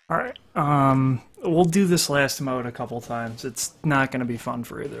 Alright, we'll do this last mode a couple times. It's not gonna be fun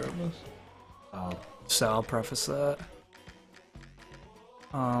for either of us. Oh. So I'll preface that.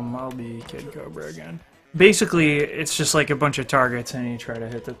 I'll be Kid Cobra again. Basically, it's just like a bunch of targets and you try to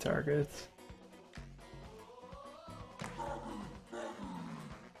hit the targets.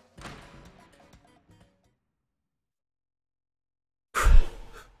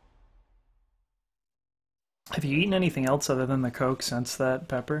 Have you eaten anything else other than the Coke since that,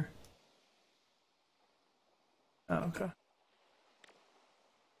 Pepper? Oh, okay.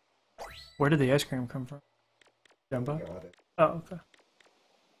 Where did the ice cream come from? Jumbo? Got it. Oh, okay.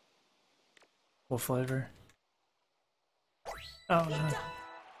 What flavor? Oh, no.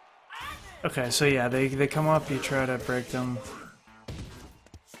 Okay, so yeah, they come up, you try to break them.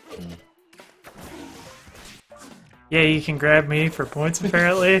 Yeah, you can grab me for points,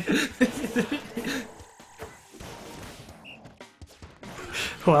 apparently.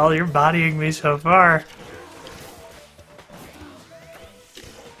 Well, you're bodying me so far.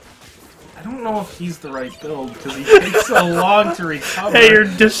 I don't know if he's the right build because he takes so long to recover. Hey, you're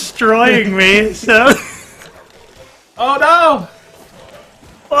destroying me, so... Oh no!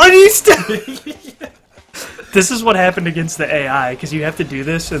 What are you This is what happened against the AI, because you have to do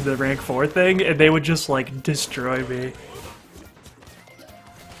this in the rank 4 thing, and they would just, like, destroy me.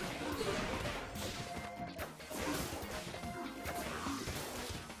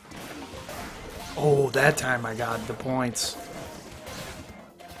 Oh, that time I got the points.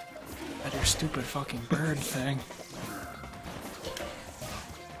 That your stupid fucking bird thing.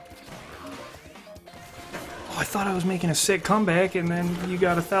 Oh, I thought I was making a sick comeback, and then you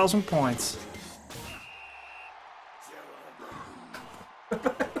got 1,000 points.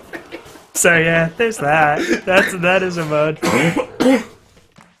 So yeah, there's that. That is a mode.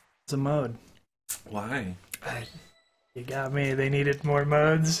 It's a mode. Why? You got me. They needed more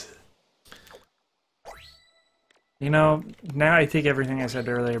modes. You know, now I take everything I said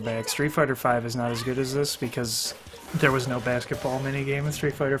earlier back. Street Fighter V is not as good as this because there was no basketball minigame in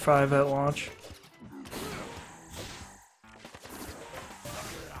Street Fighter V at launch.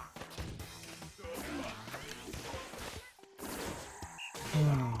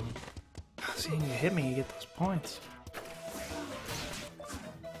 See, you hit me, you get those points.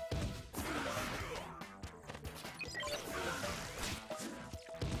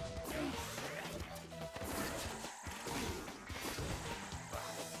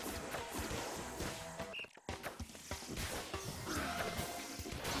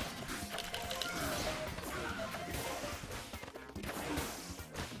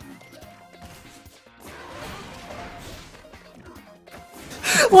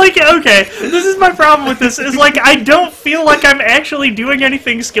 Like, okay, this is my problem with this, is like, I don't feel like I'm actually doing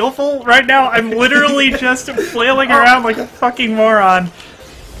anything skillful right now. I'm literally just flailing around like a fucking moron.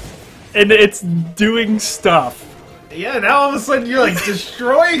 And it's doing stuff. Yeah, now all of a sudden you're like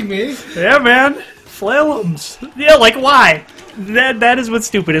destroying me. Yeah, man. Flailums. Yeah, like, why? That is what's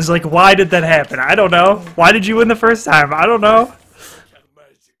stupid, is like, why did that happen? I don't know. Why did you win the first time? I don't know.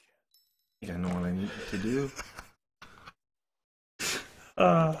 I know what I need to do.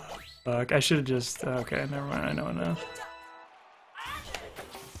 Fuck, I should have just... Okay, never mind, I know it now.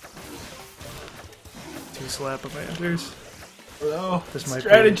 2 slap-a-manders. Oh, This might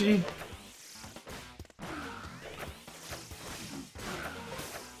strategy. Be...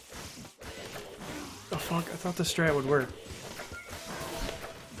 Oh fuck, I thought the strat would work.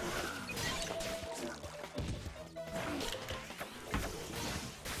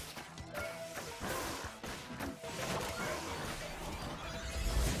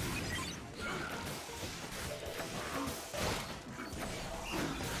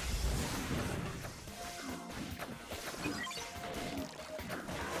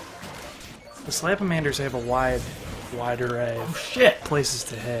 The Slapamanders have a wide array of places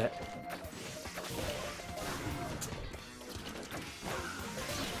to hit.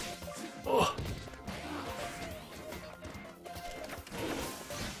 Oh.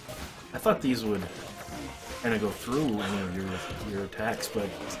 I thought these would kind of go through any of your attacks, but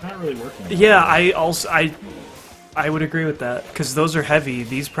it's not really working. Yeah, I would agree with that, because those are heavy.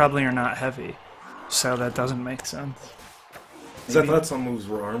 These probably are not heavy, so that doesn't make sense. Because I thought some moves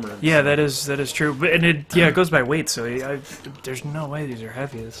were armored. Yeah, that is true. But and it goes by weight, so there's no way these are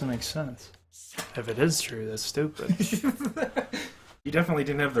heavy. This doesn't make sense. If it is true, that's stupid. You definitely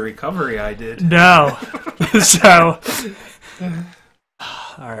didn't have the recovery I did. No. So,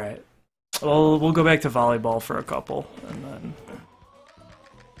 all right. Well, we'll go back to volleyball for a couple, and then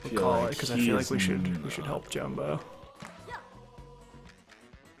we'll call it, because I feel like we should help Jumbo.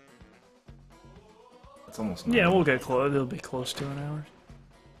 It's almost. Yeah, we'll get close. It'll be close to an hour.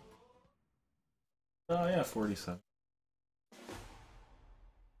 Oh yeah, 47.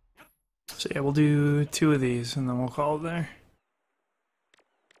 So yeah, we'll do 2 of these, and then we'll call it there.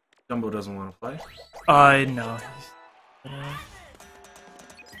 Jumbo doesn't want to play. No.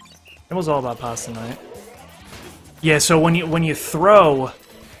 It was all about pasta night. Yeah, so when you throw,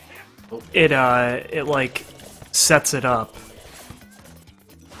 it like sets it up.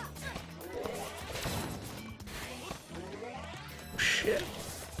 Oh, shit.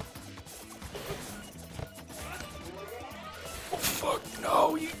 Oh fuck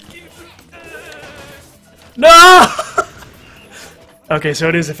no! You no! Okay, so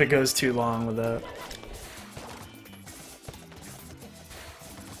it is if it goes too long with that.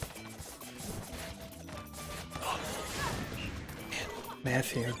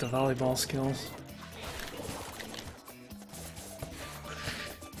 Matthew with the volleyball skills.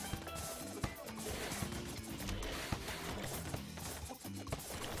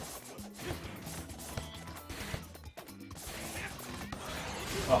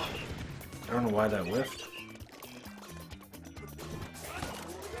 Oh, I don't know why that whiffed.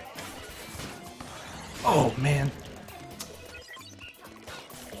 Oh man.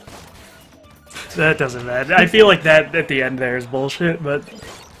 That doesn't matter. I feel like that at the end there is bullshit, but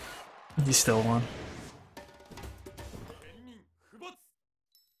you still won.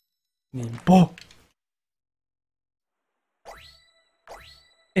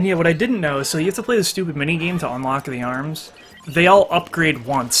 And yeah, what I didn't know is, so you have to play the stupid minigame to unlock the arms. They all upgrade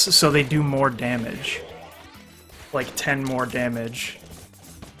once, so they do more damage. Like 10 more damage,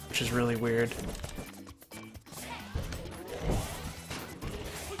 which is really weird.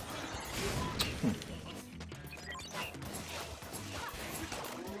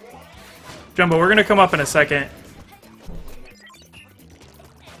 Jumbo, we're gonna come up in a second.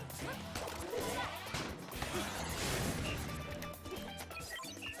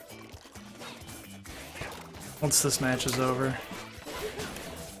 Once this match is over.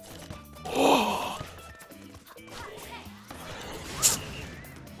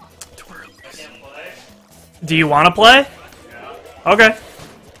 Do you want to play? Yeah. Okay.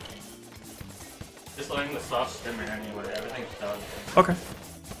 Just letting the soft simmer anyway. Everything's done. Okay.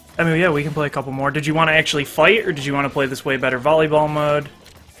 I mean, yeah, we can play a couple more. Did you want to actually fight, or did you want to play this way better volleyball mode?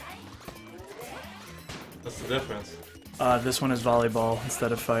 What's the difference? This one is volleyball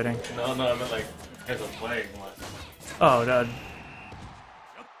instead of fighting. No, I meant like as a playing one. Oh, God.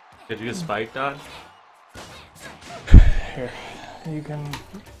 Did you get spiked on? Here, you can...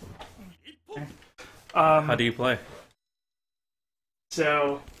 How do you play?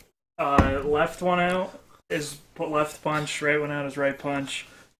 So, left one out is left punch, right one out is right punch.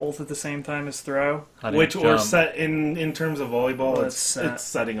 both at the same time as throw. How do you Which or jump? set in terms of volleyball, Well, it's set. it's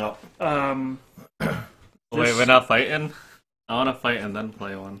setting up. Wait, we're not fighting? I want to fight and then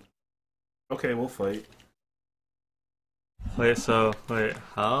play one. Okay, we'll fight. Wait,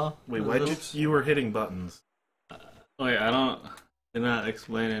 how? Wait, why you were hitting buttons? Wait, I don't... You're not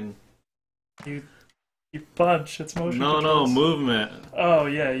explaining... You punch. It's motion No, controls. movement. Oh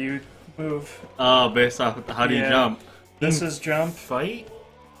yeah, you move. Oh, based off... How do you Yeah. jump? This is jump. Fight?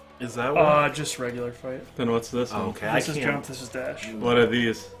 Is that what? Just regular fight. Then what's this one? Okay, This I is can't. jump. This is dash. What are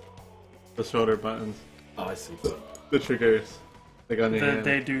these? The shoulder buttons. Oh, I see. The triggers. Like on your hand.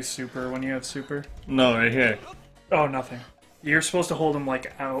 They do super when you have super. No, right here. Oh, nothing. You're supposed to hold them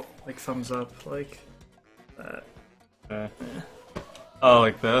like out, like thumbs up, like that. Okay. Oh,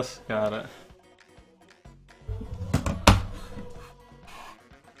 like this? Got it.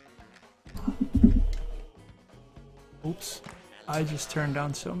 Oops. I just turned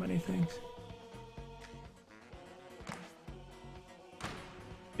down so many things.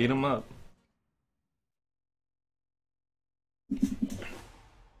 Beat him up.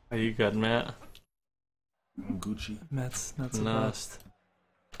 Are you good, Matt? I'm Gucci. That's the No. best.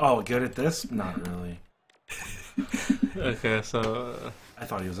 Oh, good at this? Not really. Okay, so... I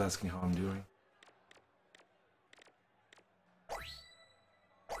thought he was asking how I'm doing.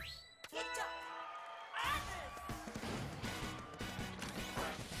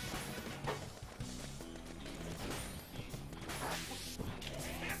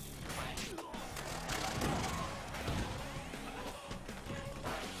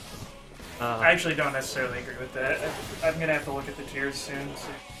 I actually don't necessarily agree with that. I'm gonna have to look at the tiers soon to see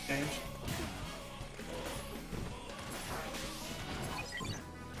if it's changed.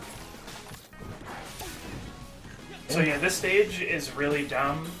 So yeah, this stage is really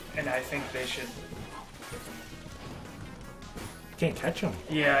dumb, and I think they should. Can't catch him.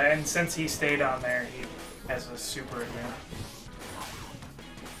 Yeah, and since he stayed on there, he has a super advantage.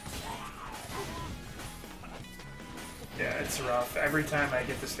 Yeah, it's rough. Every time I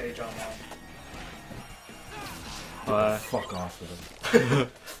get the stage on that. Fuck off with him.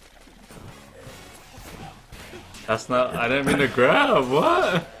 That's not... I didn't mean to grab,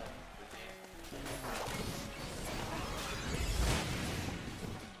 what?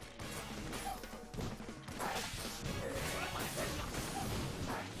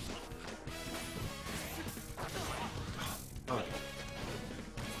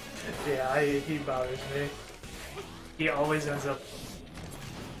 Yeah, he bothers me. He always ends up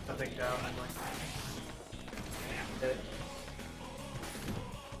jumping down and like. Hit.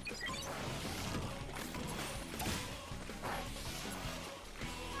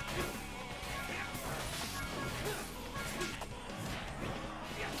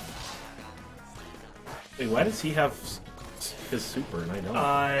 Wait, why does he have his super and I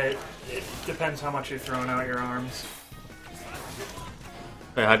don't? It depends how much you're throwing out your arms.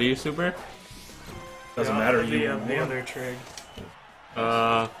 Wait, how do you super? Doesn't matter. The You other trig.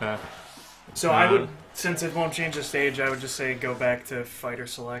 Okay. So I would, since it won't change the stage, I would just say go back to fighter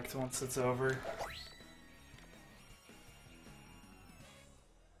select once it's over.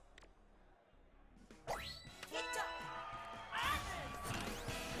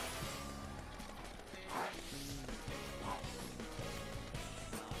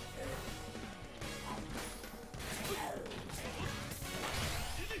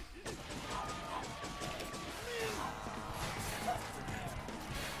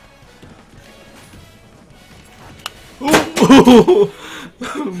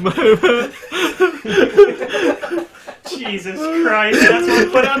 My bad. Jesus Christ, that's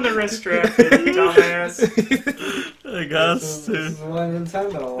what put on the wrist strap, you dumbass. I got This to. is why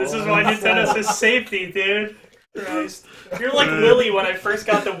Nintendo. This is why Nintendo says safety, dude. Christ. You're like Willie when I first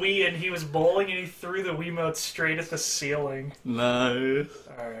got the Wii and he was bowling and he threw the Wiimote straight at the ceiling. Nice.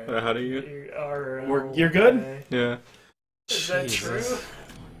 Alright. How do you? You're good? Yeah. Is that Jesus.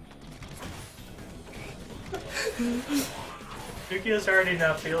 true? Yukio's already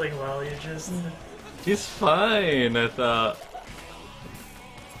not feeling well, you just... He's fine, I thought.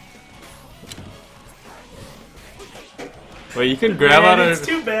 Wait, you can grab Man, out it's of...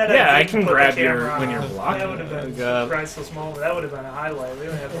 too bad Yeah, I didn't can put the grab camera when you're on. blocking. That would have been Oh, God. a priceless moment. That would have been a highlight. We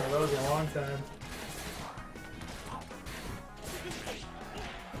haven't had one of those in a long time.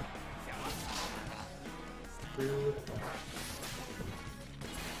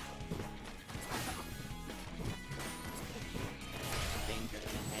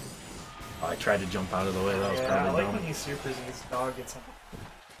 Oh, I tried to jump out of the way. That was Yeah, I probably like dumb. when he supers and his dog gets him.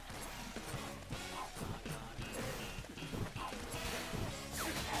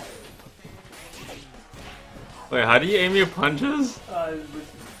 Wait, how do you aim your punches?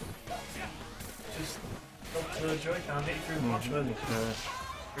 With the Joy-Con, hit you through the punch with it.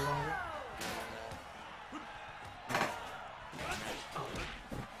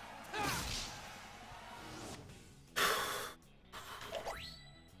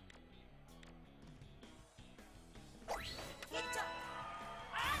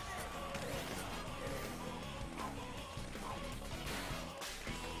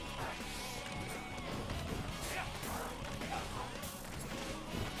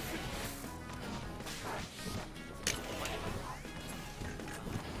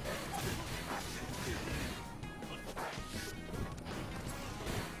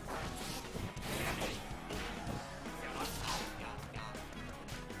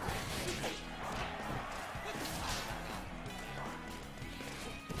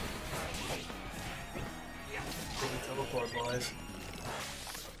 Teleport, boys.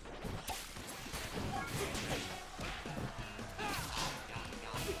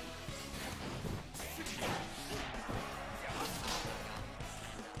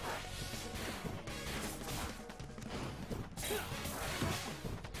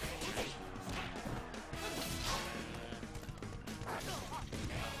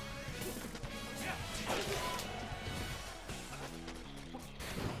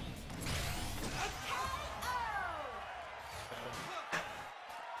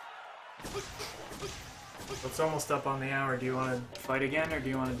 It's almost up on the hour. Do you want to fight again, or do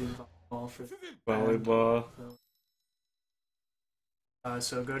you want to do volleyball for Volleyball.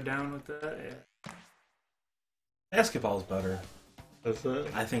 So go down with that. Yeah. Basketball's better. That's it?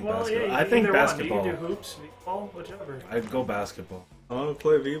 I think Well, basketball. yeah, I think either basketball. One. You can do hoops, ball, whichever. I'd go basketball. I want to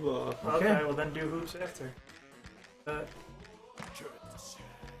play v-ball. Okay, well then do hoops after.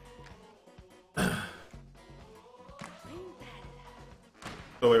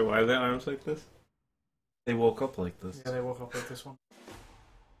 So wait, why are their arms like this? They woke up like this. Yeah, they woke up like this one.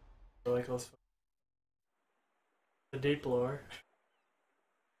 Like those. The deep blower.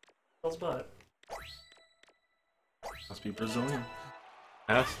 Hell's butt. Must be Brazilian.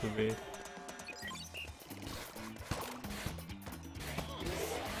 Has to be.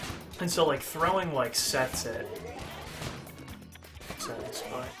 And so, like, throwing, like, sets it.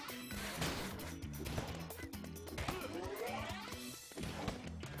 Satisfying.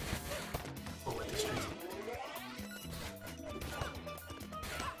 Oh, wait, the streets.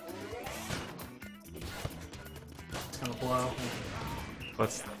 It's gonna blow.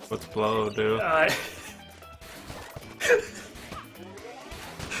 What's blow do?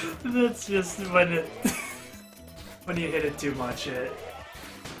 That's just when it... when you hit it too much, it...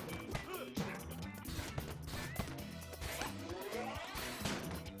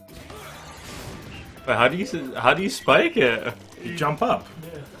 But how do you spike it? You jump up.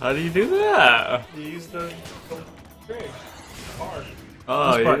 Yeah. How do you do that? You use the rig. Hard.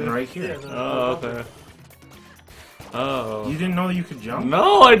 Oh, This button yeah. right here. Oh, okay. Oh. You didn't know you could jump?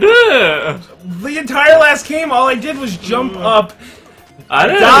 No, I did. The entire last game, all I did was jump up, I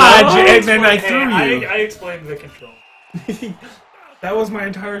didn't dodge, know. and then I threw you. I explained the control. That was my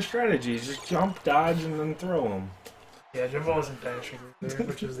entire strategy. Just jump, dodge, and then throw them. Yeah, Jimbo wasn't dashing either,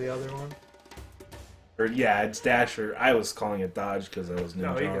 which is the other one. Or yeah, it's Dasher. I was calling it dodge because I was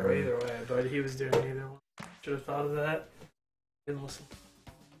No, Ninja. either way, but he was doing either one. Should have thought of that. Didn't listen.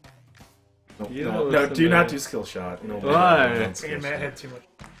 You No, don't no, listen do to not me. do skill shot. No, Why? don't skill Again, Matt shot. had too much.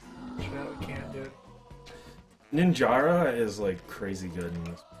 Shot, we can't do it. Ninjara is like crazy good in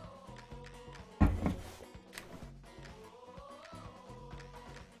this.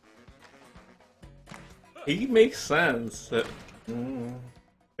 He makes sense.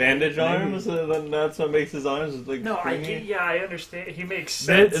 Bandage arms, and then that's what makes his arms like. No, springy? yeah, I understand. He makes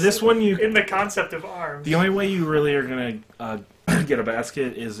sense. This one you. in the concept of arms. The only way you really are gonna get a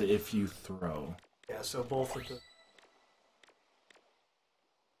basket is if you throw. Yeah, so both of the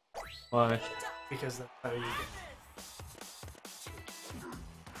Why? because that's how you get.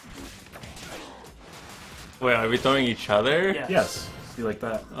 Wait, are we throwing each other? Yes. Yes. See like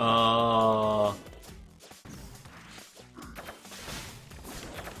that. Oh.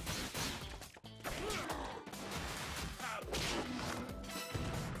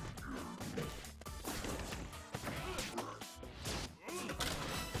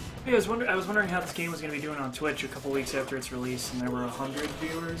 Yeah, I was wondering how this game was going to be doing on Twitch a couple weeks after its release, and there were 100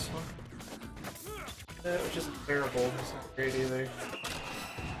 viewers. Which isn't terrible. It's not great either.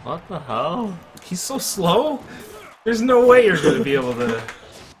 What the hell? He's so slow. There's no way you're gonna be able to.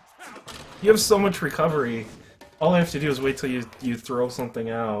 You have so much recovery. All I have to do is wait till you throw something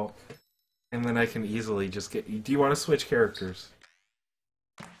out, and then I can easily just get. Do you want to switch characters?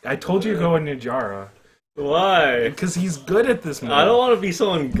 I told you to go with Ninjara Why? because he's good at this move. I don't want to be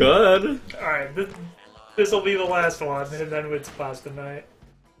someone good. Alright, This will be the last one, and then it's pasta night.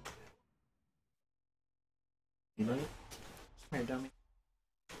 No. Here, dummy.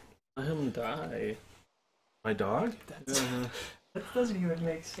 Let him die. My dog? That doesn't even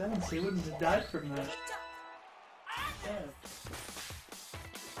make sense. He wouldn't have died from that. Yeah.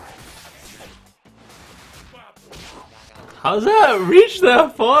 How's that reach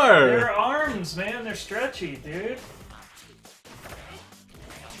that far? Their arms, man, they're stretchy, dude.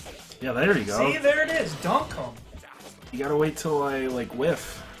 Yeah, there you go. See, there it is. Dunk him. You gotta wait till I, like,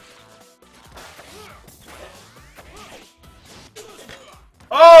 whiff.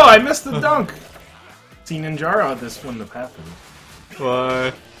 Oh, I missed the dunk! See, Ninjara, this wouldn't have happened.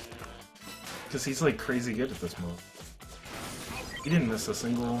 Why? Because he's, like, crazy good at this move. He didn't miss a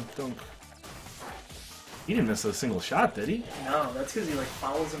single dunk. He didn't miss a single shot, did he? No, that's because he like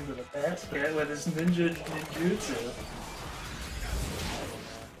follows him to the basket with his ninjutsu.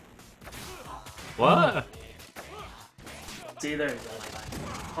 What? See, there you go.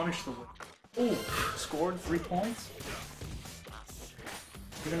 Punish the win. Ooh, scored 3 points.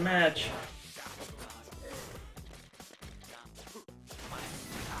 Good match.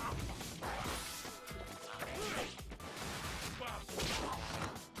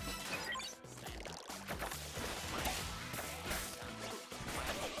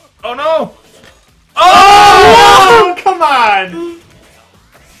 Oh no! Oh, come on!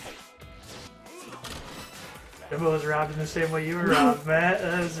 Jimbo was robbed in the same way you were robbed, Matt.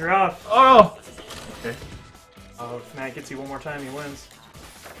 That was rough. Oh! Okay. Oh, if Matt gets you one more time, he wins.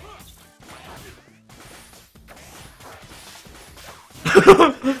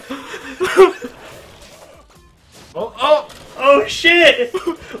 Oh, oh! Oh shit!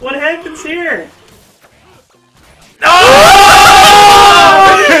 What happens here? Oh!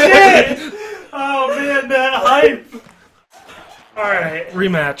 Shit! Oh man, that hype! Alright.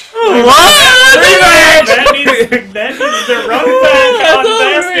 Rematch. What? That needs to run back on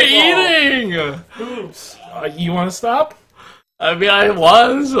basketball. Eating. Oops. You want to stop? I mean, I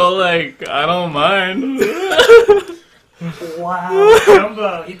won, so like, I don't mind. Wow.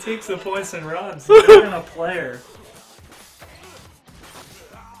 Jumbo, he takes the points and runs. He's not even a player.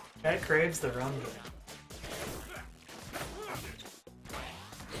 That craves the run.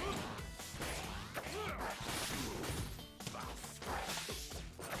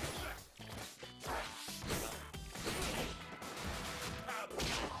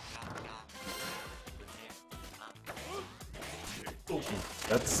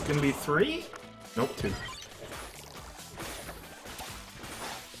 That's gonna be 3? Nope, 2.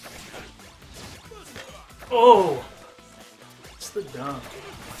 Oh! It's the dunk.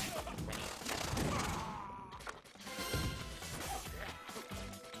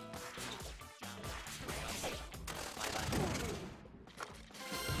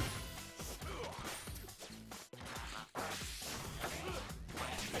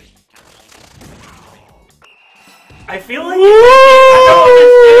 I feel like I don't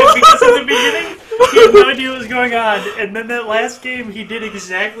understand because in the beginning he had no idea what was going on, and then that last game he did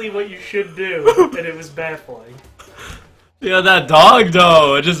exactly what you should do, and it was baffling. Yeah, that dog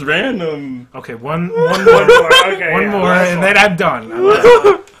though, it's just random. Okay, one more. Okay, One yeah, more, last and one. then I'm done.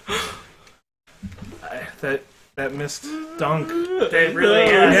 That missed dunk. That really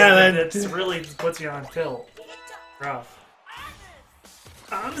is. Yeah, That really puts you on tilt. Rough.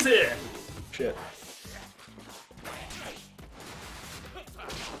 Tom's it. Shit.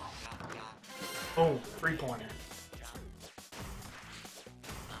 Oh, 3-pointer.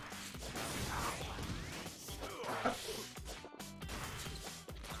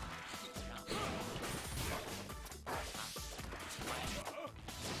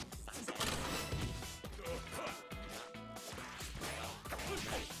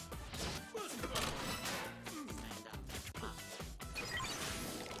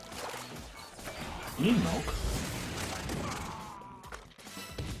 You need milk.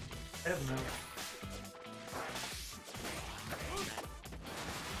 I have no.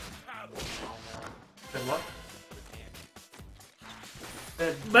 Good luck.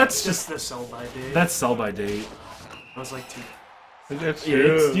 That's Just the sell by date. That's sell by date. That was like 2. It's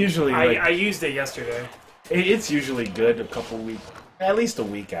usually like, I used it yesterday. it's usually good a couple weeks, at least a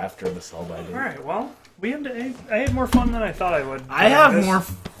week after the sell by date. Alright, well, I had more fun than I thought I would. I have This- more.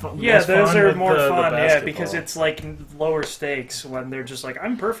 Yeah, less those fun are with more the fun, yeah, basketball. because it's like lower stakes when they're just like,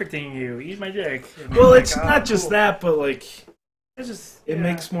 I'm perfecting you, eat my dick. And Well, you're it's like, not "Oh, just cool." that, but like It's just, it yeah.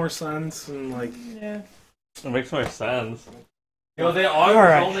 makes more sense and like Yeah. It makes more sense. Yo, they are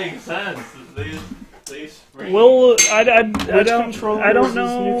Alright. don't make sense. They spring. Well, I which don't controllers I don't is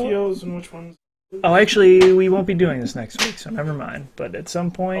know. Nukio's and which ones. Oh, actually, we won't be doing this next week, so never mind. But at some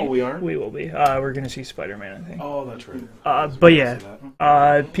point, Oh, we aren't? we will be. We're going to see Spider-Man, I think. Oh, that's right. But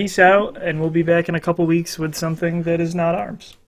yeah, peace out, and we'll be back in a couple weeks with something that is not ARMS.